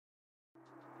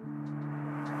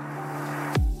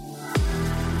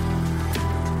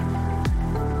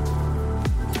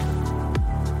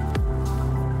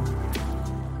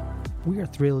We are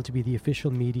thrilled to be the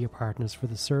official media partners for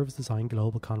the Service Design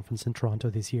Global Conference in Toronto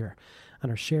this year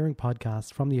and are sharing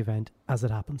podcasts from the event as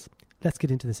it happens. Let's get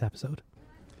into this episode.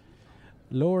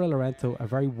 Laura, Lorenzo, a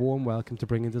very warm welcome to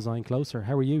Bringing Design Closer.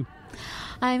 How are you?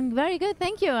 I'm very good,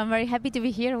 thank you. I'm very happy to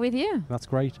be here with you. That's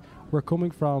great. We're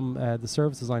coming from the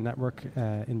Service Design Network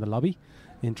in the lobby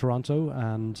in Toronto,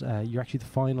 and you're actually the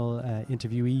final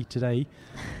interviewee today.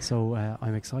 So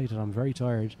I'm excited. I'm very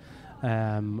tired.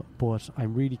 But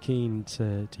I'm really keen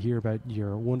to hear about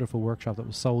your wonderful workshop that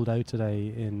was sold out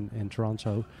today in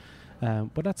Toronto.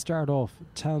 But let's start off.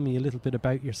 Tell me a little bit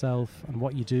about yourself and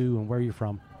what you do and where you're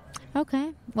from.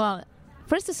 Okay. Well,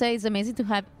 first to say it's amazing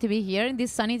to be here in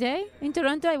this sunny day in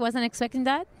Toronto. I wasn't expecting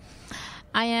that.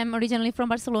 I am originally from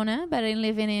Barcelona, but I'm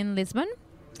living in Lisbon.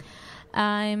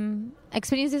 I'm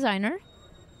experienced designer.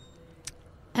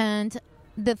 And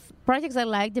the projects I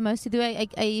like the most to do,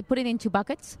 I put it in two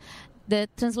buckets. The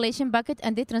translation bucket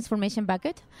and the transformation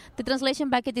bucket. The translation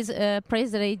bucket is a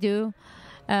project that I do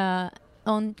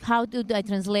on how do I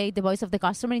translate the voice of the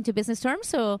customer into business terms,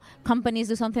 so companies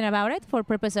do something about it for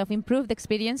purpose of improved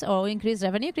experience or increased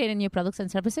revenue, creating new products and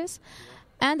services.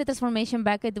 And the transformation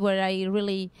bucket, where I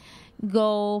really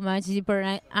go much deeper,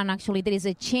 and actually there is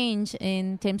a change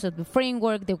in terms of the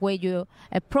framework, the way you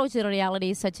approach the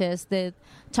reality, such as the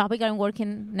topic I'm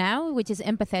working now, which is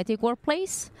empathetic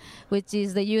workplace, which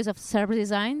is the use of service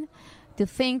design to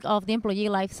think of the employee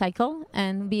life cycle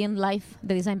and be in life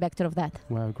the design vector of that.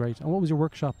 Wow, great. And what was your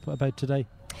workshop about today?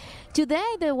 Today,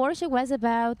 the workshop was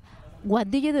about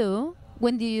what do you do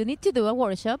when do you need to do a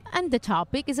workshop, and the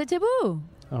topic is a taboo.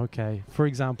 Okay. For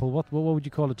example, what would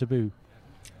you call a taboo?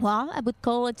 Well, I would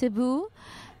call a taboo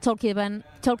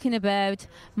talking about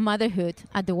motherhood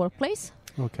at the workplace.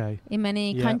 Okay. In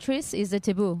many countries, is a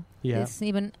taboo. Yeah. It's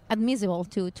even admissible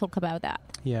to talk about that.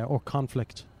 Yeah, or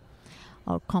conflict.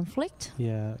 Or conflict.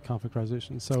 Yeah, conflict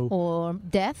resolution. So. Or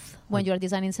death, when you are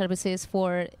designing services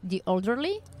for the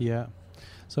elderly. Yeah.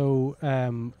 So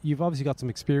you've obviously got some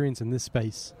experience in this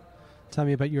space. Tell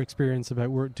me about your experience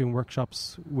about doing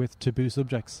workshops with taboo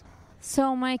subjects.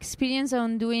 So my experience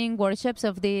on doing workshops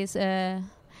of this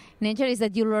nature is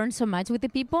that you learn so much with the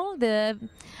people.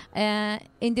 In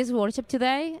this workshop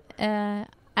today,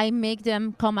 I make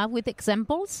them come up with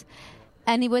examples.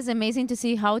 And it was amazing to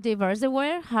see how diverse they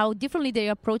were, how differently they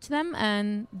approached them,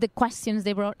 and the questions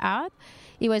they brought out.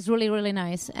 It was really, really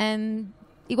nice. And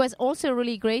it was also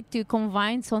really great to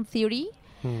combine some theory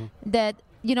that,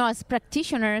 you know, as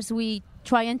practitioners, we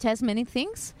try and test many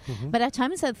things. Mm-hmm. But at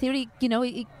times that theory, you know,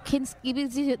 it gives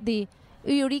you the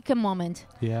eureka moment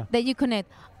that you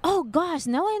connect. Oh, gosh,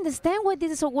 now I understand why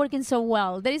this is working so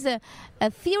well. There is a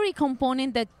theory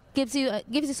component that gives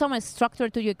you so much structure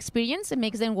to your experience and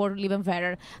makes them work even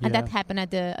better. And that happened at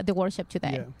the workshop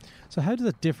today. Yeah. So how does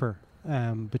it differ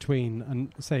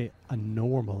between, say, a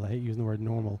normal, I hate using the word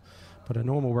normal, but a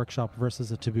normal workshop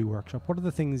versus a taboo workshop? What are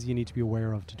the things you need to be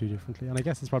aware of to do differently? And I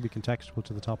guess it's probably contextual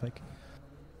to the topic.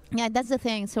 Yeah, that's the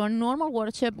thing. So a normal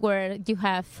workshop where you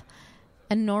have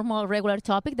a normal, regular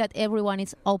topic that everyone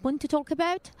is open to talk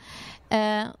about,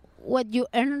 what your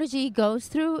energy goes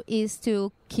through is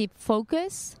to keep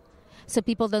focus so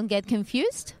people don't get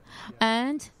confused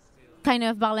and kind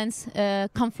of balance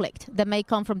conflict that may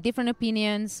come from different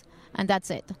opinions, and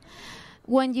that's it.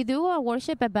 When you do a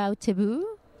workshop about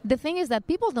taboo, the thing is that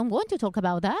people don't want to talk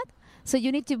about that, so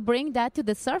you need to bring that to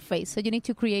the surface. So you need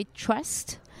to create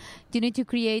trust. You need to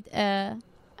create a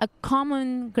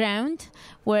common ground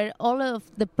where all of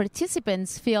the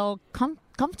participants feel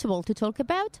comfortable to talk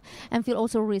about and feel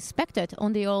also respected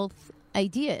on the old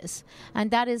ideas. And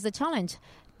that is the challenge.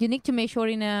 You need to make sure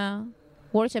in a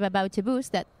workshop about taboos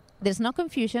that there's no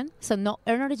confusion, so no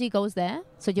energy goes there.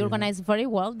 So you organize very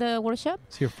well the workshop.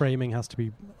 So your framing has to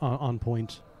be on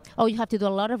point. Oh, you have to do a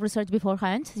lot of research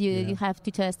beforehand. You have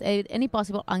to test any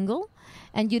possible angle.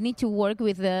 And you need to work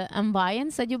with the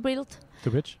ambience that you built. The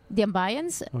which? The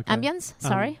ambience. Okay. Ambience,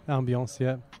 sorry. Ambience,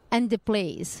 yeah. And the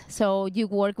place. So you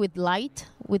work with light,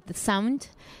 with the sound,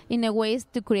 in a way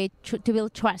to create, to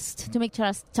build trust, to make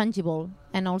trust tangible.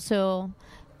 And also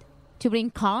to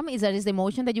bring calm. That is the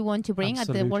emotion that you want to bring at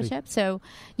the workshop. So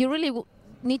you really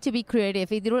need to be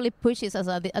creative. It really pushes as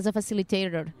a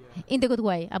facilitator in the good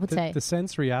way, I would say. The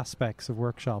sensory aspects of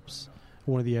workshops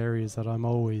are one of the areas that I'm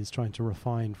always trying to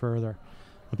refine further.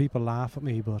 And people laugh at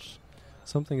me, but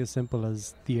something as simple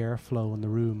as the airflow in the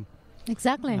room.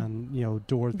 Exactly. And, you know,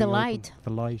 doors being open. The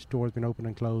light, doors being open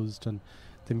and closed, and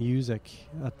the music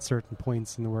at certain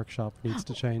points in the workshop needs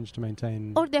to change to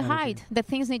maintain or the energy. height, the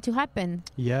things need to happen.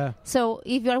 Yeah. So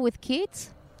if you're with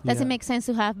kids, does it make sense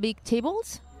to have big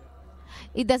tables?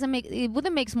 it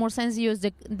wouldn't make more sense to use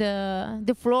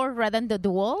the floor rather than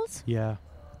the walls. Yeah.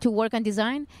 To work and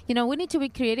design. We need to be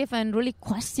creative and really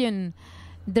question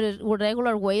the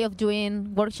regular way of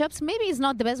doing workshops. Maybe it's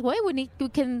not the best way. We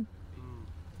can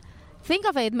think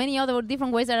of it many other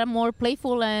different ways that are more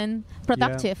playful and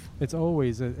productive. Yeah.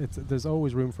 There's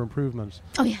always room for improvement.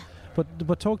 Oh yeah.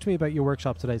 But talk to me about your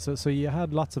workshop today. So you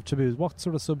had lots of taboos. What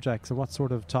sort of subjects and what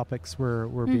sort of topics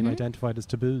were being identified as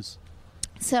taboos?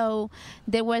 So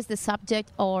there was the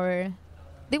subject,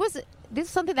 this is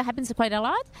something that happens quite a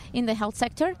lot in the health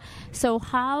sector. So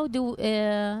how do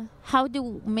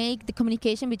make the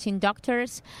communication between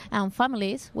doctors and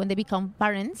families when they become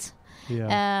parents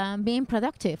being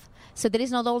productive? So there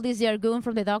is not all this jargon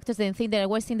from the doctors. They think they're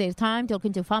wasting their time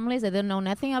talking to families. They don't know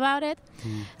nothing about it.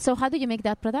 So how do you make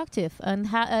that productive? And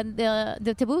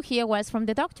the taboo here was from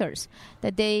the doctors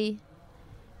that they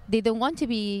don't want to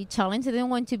be challenged. They don't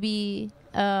want to be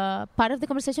part of the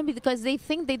conversation because they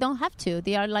think they don't have to.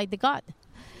 They are like the god.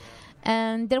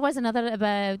 And there was another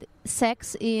about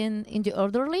sex in the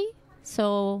elderly.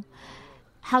 So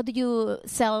how do you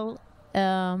sell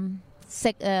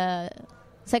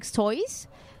sex toys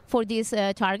for this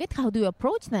target? How do you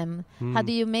approach them? How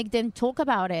do you make them talk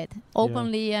about it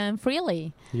openly and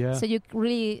freely? Yeah. So you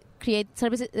really create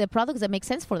services, products that make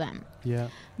sense for them. Yeah.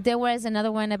 There was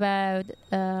another one about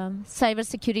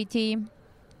cybersecurity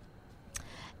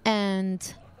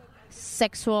and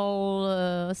sex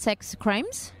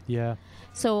crimes. Yeah.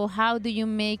 So how do you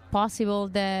make possible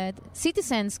that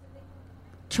citizens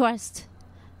trust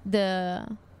the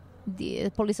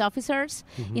police officers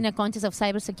in a context of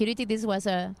cybersecurity? This was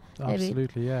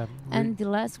absolutely, yeah. And the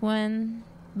last one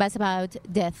was about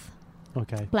death.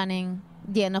 Okay. Planning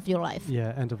the end of your life.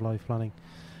 Yeah, end of life planning.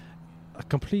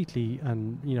 Completely,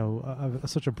 and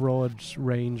such a broad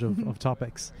range of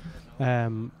topiks.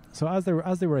 So as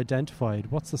they were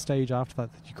identified, what's the stage after that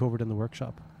you covered in the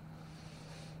workshop?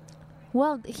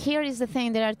 Well, here is the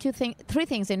thing. There are three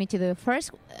things you need to do.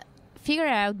 First, figure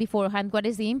out beforehand what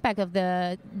is the impact of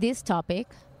this topic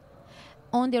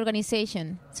on the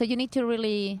organization. So you need to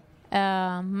really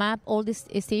map all these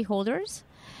stakeholders,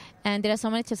 and there are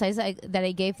some exercises that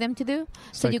I gave them to do.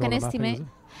 So you can estimate.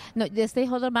 No, the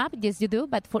stakeholder map, yes, you do.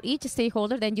 But for each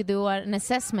stakeholder, then you do an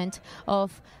assessment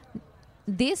of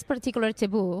this particular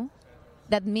taboo.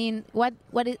 That mean what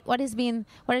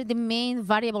are the main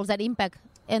variables that impact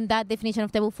and that definition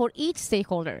of taboo for each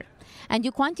stakeholder, and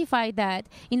you quantify that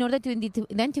in order to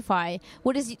identify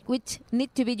which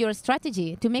need to be your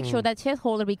strategy to make sure that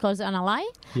shareholder becomes an ally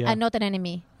and not an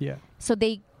enemy. Yeah. So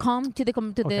they come to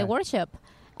the workshop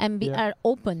and are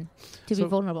open to be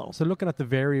vulnerable. So looking at the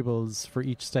variables for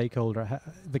each stakeholder,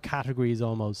 the categories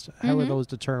almost, how are those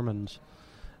determined?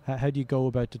 How do you go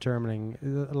about determining,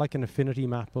 like an affinity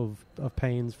map of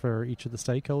pains for each of the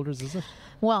stakeholders, is it?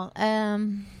 Well,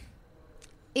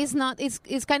 it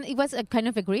was a kind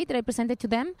of agreed that I presented to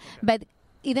them, but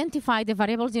identify the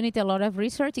variables. You need a lot of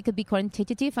research. It could be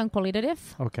quantitative and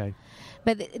qualitative. Okay.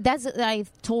 But I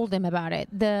told them about it.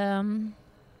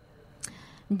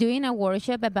 Doing a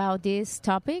workshop about these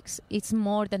topics, it's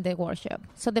more than the workshop.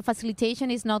 So the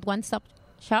facilitation is not one-stop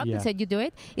shop. So you do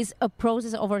it. It's a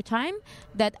process over time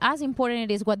that as important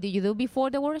it is what do you do before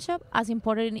the workshop, as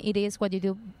important it is what you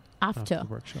do after the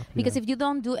workshop. Because if you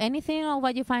don't do anything of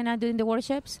what you find out during the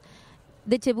workshops,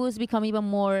 the taboos become even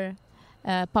more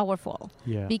powerful.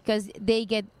 Yeah. Because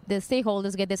the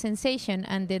stakeholders get the sensation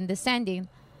and the understanding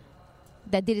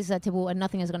that this is a taboo and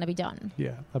nothing is going to be done.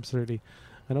 Yeah, absolutely.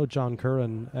 I know John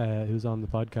Curran, who's on the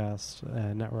podcast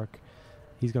network,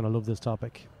 he's going to love this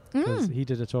topic. Because he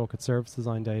did a talk at Service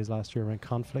Design Days last year around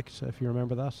conflict, if you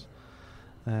remember that.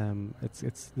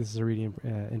 This is a really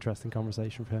interesting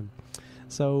conversation for him.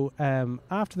 So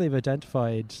after they've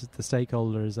identified the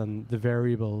stakeholders and the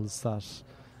variables that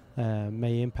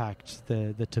may impact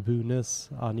the taboo-ness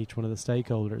on each one of the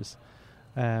stakeholders,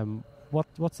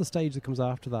 what's the stage that comes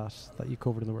after that you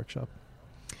covered in the workshop?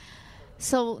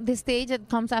 So the stage that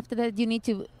comes after that, you need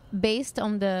to, based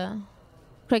on the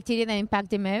criteria that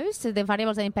impact the most, the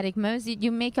variables that impact the most,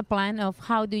 you make a plan of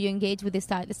how do you engage with the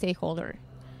stakeholder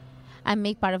and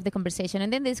make part of the conversation.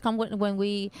 And then this comes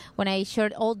when I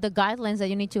shared all the guidelines that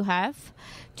you need to have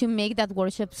to make that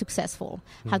workshop successful.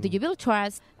 How do you build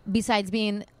trust besides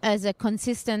being as a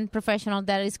consistent professional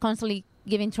that is constantly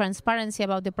giving transparency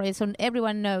about the project so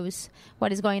everyone knows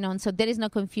what is going on, so there is no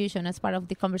confusion as part of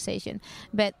the conversation.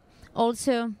 But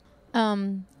also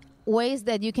ways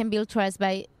that you can build trust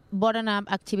by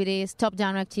bottom-up activities,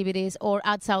 top-down activities, or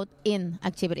outside-in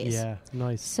activities. Yeah,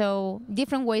 nice. So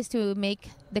different ways to make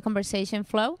the conversation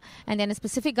flow, and then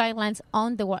specific guidelines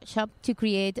on the workshop to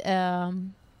create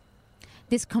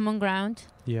this common ground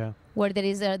where there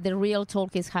is the real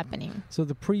talk is happening. So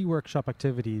the pre-workshop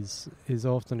activities is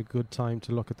often a good time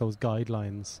to look at those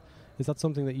guidelines. Is that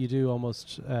something that you do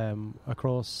almost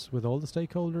across with all the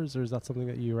stakeholders, or is that something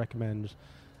that you recommend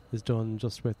is done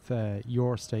just with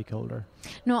your stakeholder?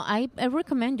 No, I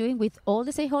recommend doing with all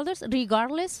the stakeholders,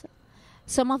 regardless.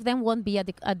 Some of them won't be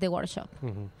at the workshop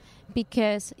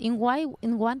because in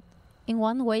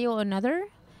one way or another,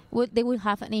 they will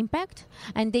have an impact,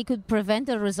 and they could prevent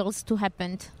the results to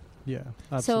happen. Yeah,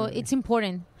 absolutely. So it's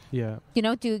important,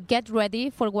 to get ready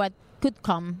for what could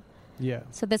come. Yeah.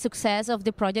 So the success of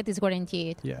the project is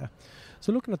guaranteed. Yeah.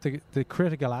 So looking at the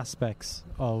critical aspects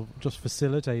of just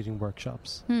facilitating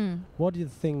workshops, what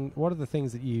are the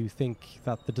things that you think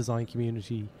that the design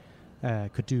community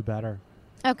could do better?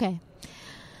 Okay.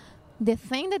 The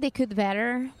thing that they could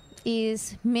better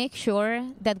is make sure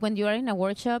that when you are in a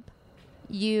workshop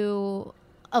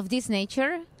of this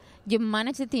nature, you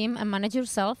manage the team and manage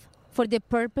yourself for the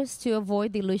purpose to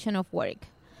avoid the illusion of work.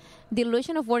 The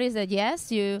illusion of work is that,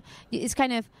 yes, it's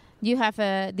kind of, you have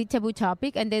the taboo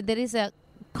topic, and then there is a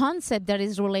concept that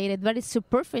is related very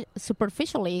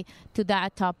superficially to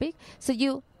that topic. So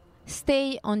you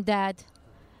stay on that,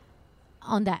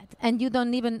 and you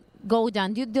don't even go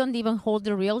down. You don't even hold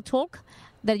the real talk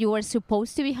that you were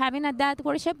supposed to be having at that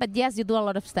workshop. But yes, you do a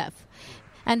lot of stuff.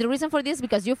 And the reason for this is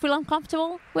because you feel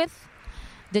uncomfortable with,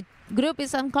 the group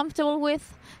is uncomfortable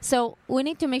with. So we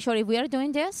need to make sure if we are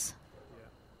doing this,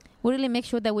 we really make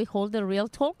sure that we hold the real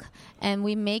talk, and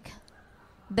we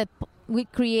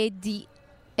create the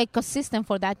ecosystem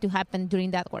for that to happen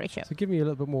during that workshop. So give me a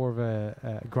little bit more of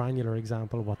a granular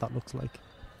example of what that looks like.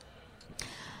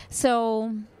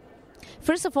 So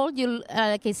first of all, you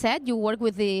like I said, you work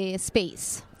with the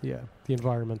space. Yeah, the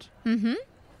environment. Mm-hmm.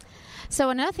 So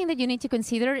another thing that you need to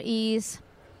consider is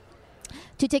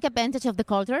to take advantage of the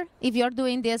culture. If you're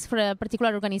doing this for a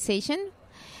particular organization,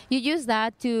 you use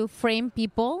that to frame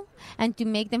people and to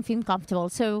make them feel comfortable.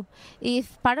 So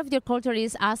if part of your culture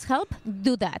is ask help,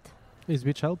 do that. Is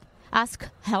which help? Ask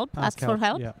for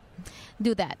help. Yeah.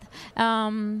 Do that.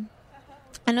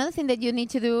 Another thing that you need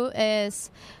to do is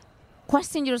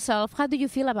question yourself, how do you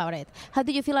feel about it? How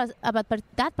do you feel about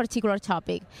that particular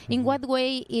topic? Mm-hmm. In what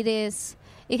way it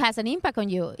has an impact on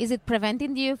you? Is it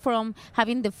preventing you from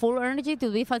having the full energy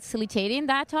to be facilitating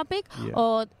that topic? Yeah.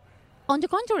 Or on the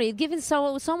contrary, it gives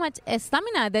so much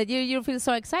stamina that you feel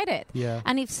so excited. Yeah.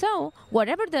 And if so,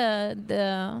 whatever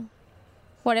the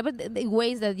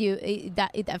ways that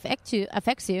it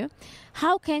affects you,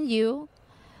 how can you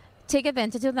take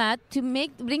advantage of that to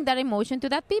bring that emotion to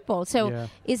that people? So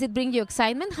is it bring you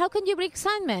excitement? How can you bring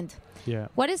excitement? Yeah.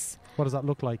 What does that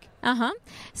look like?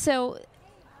 So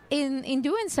in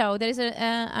doing so, there is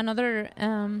another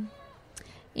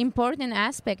important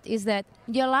aspect is that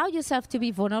you allow yourself to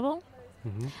be vulnerable,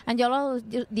 and you allow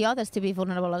the others to be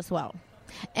vulnerable as well.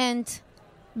 And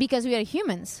because we are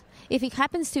humans, if it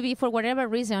happens to be for whatever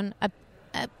reason, a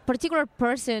particular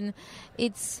person,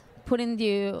 it's getting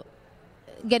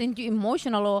you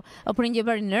emotional or putting you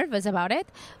very nervous about it,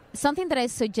 something that I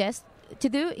suggest to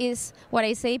do is what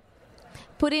I say: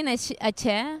 put in a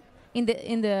chair in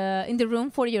the room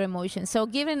for your emotions. So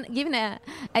giving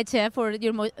a chair for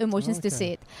your emotions to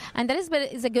sit, and that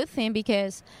is a good thing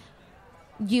because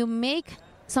you make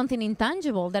something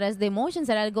intangible that as the emotions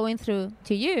that are going through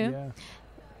to you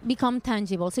become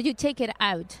tangible. So you take it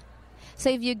out.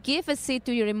 So if you give a seat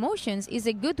to your emotions, is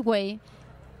a good way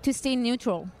to stay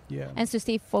neutral and to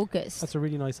stay focused. That's a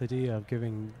really nice idea of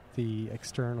giving the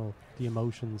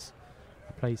emotions,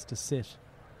 a place to sit.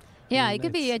 Yeah, it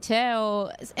could be a chair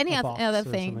or any other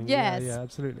thing. Yes. Yeah,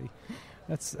 absolutely.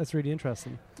 That's really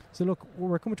interesting. So look,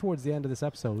 we're coming towards the end of this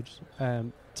episode.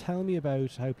 Tell me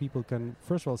about how people can,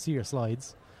 first of all, see your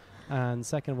slides, and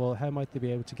second of all, how might they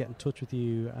be able to get in touch with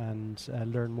you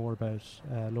and learn more about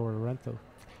Laura Lorenzo?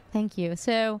 Thank you.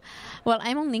 So,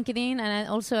 I'm on LinkedIn and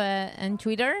also on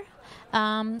Twitter.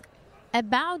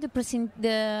 About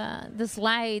the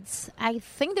slides, I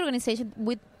think the organization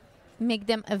would make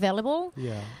them available.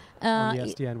 Yeah, on the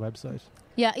SDN website.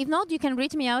 Yeah, if not, you can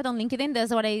reach me out on LinkedIn.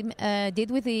 That's what I did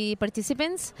with the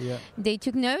participants. Yeah. They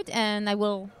took note, and I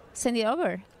will send it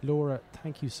over. Laura,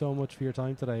 thank you so much for your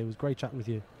time today. It was great chatting with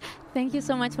you. Thank you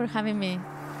so much for having me.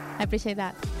 I appreciate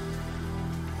that.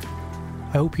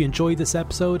 I hope you enjoyed this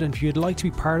episode, and if you'd like to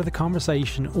be part of the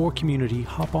conversation or community,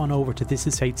 hop on over to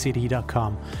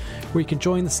thisishcd.com, where you can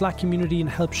join the Slack community and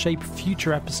help shape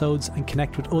future episodes and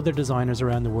connect with other designers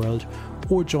around the world,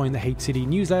 or join the HCD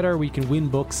newsletter where you can win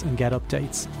books and get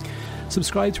updates.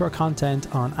 Subscribe to our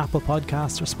content on Apple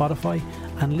Podcasts or Spotify,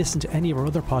 and listen to any of our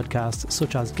other podcasts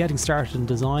such as Getting Started in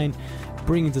Design,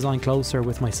 Bringing Design Closer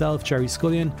with myself, Jerry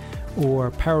Scullion, or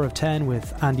Power of 10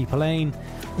 with Andy Pillane,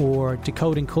 or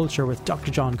Decoding Culture with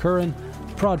Dr. John Curran,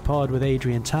 Prod Pod with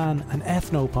Adrian Tan, and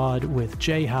Ethnopod with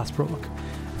Jay Hasbrook.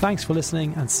 Thanks for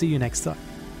listening, and see you next time.